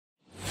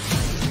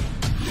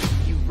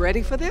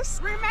Ready for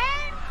this? Remain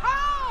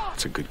calm!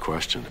 That's a good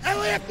question.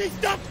 Elliot, these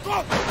dumps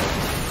go!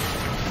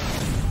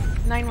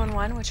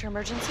 911, what's your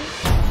emergency?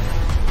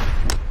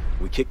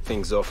 We kick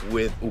things off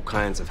with all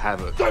kinds of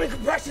havoc. Starting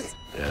compressions!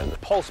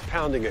 And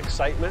Pulse-pounding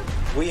excitement.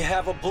 we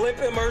have a blip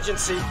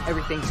emergency.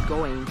 Everything's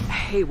going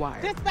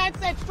haywire. Dispatch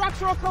said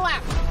structural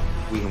collapse.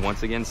 We can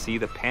once again see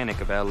the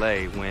panic of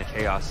LA when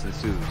chaos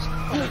ensues.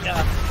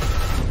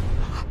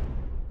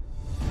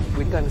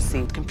 We're gonna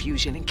see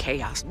confusion and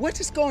chaos. What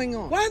is going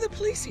on? Why are the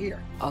police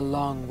here?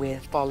 Along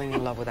with falling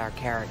in love with our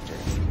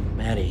characters.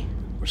 Maddie,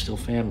 we're still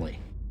family.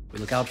 We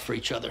look out for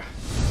each other.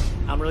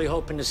 I'm really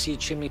hoping to see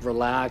Chimney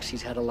relax.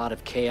 He's had a lot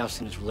of chaos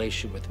in his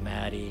relationship with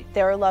Maddie.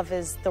 Their love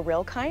is the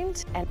real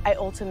kind, and I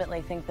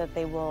ultimately think that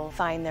they will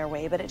find their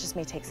way, but it just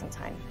may take some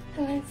time.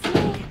 Let's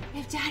see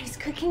if Daddy's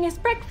cooking us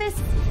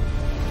breakfast.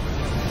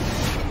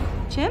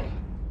 Jim?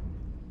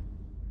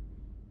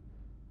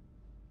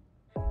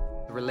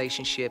 The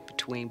relationship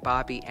between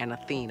Bobby and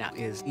Athena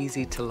is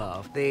easy to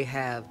love. They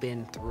have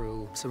been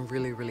through some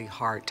really, really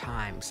hard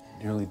times.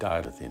 Nearly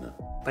died, Athena.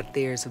 But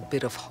there's a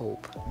bit of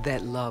hope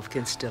that love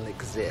can still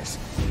exist.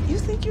 You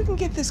think you can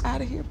get this out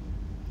of here?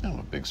 I'm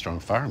a big, strong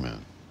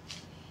fireman.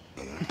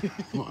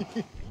 Come on.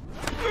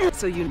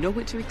 So you know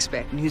what to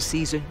expect. New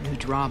season, new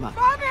drama.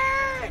 Bobby!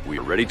 We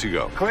are ready to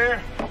go.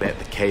 Clear? Let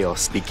the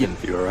chaos begin.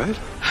 You all right?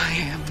 I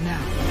am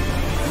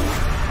now.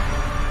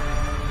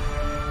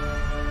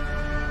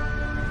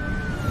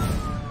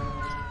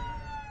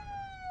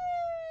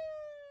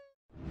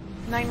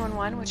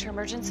 What's your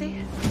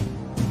emergency?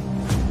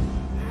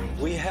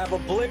 We have a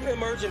blip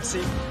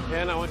emergency.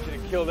 And I want you to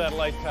kill that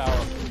light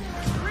tower.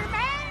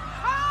 Remain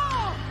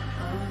calm!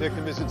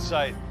 Victim is in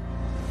sight.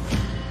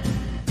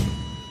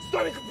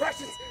 Starting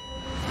compressions!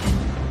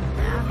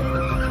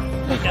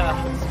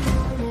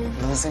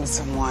 Losing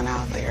someone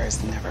out there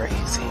is never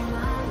easy.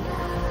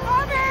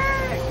 Bobby!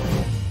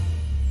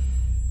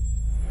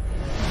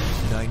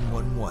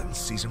 911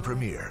 season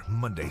premiere,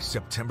 Monday,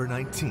 September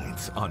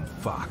 19th on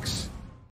Fox.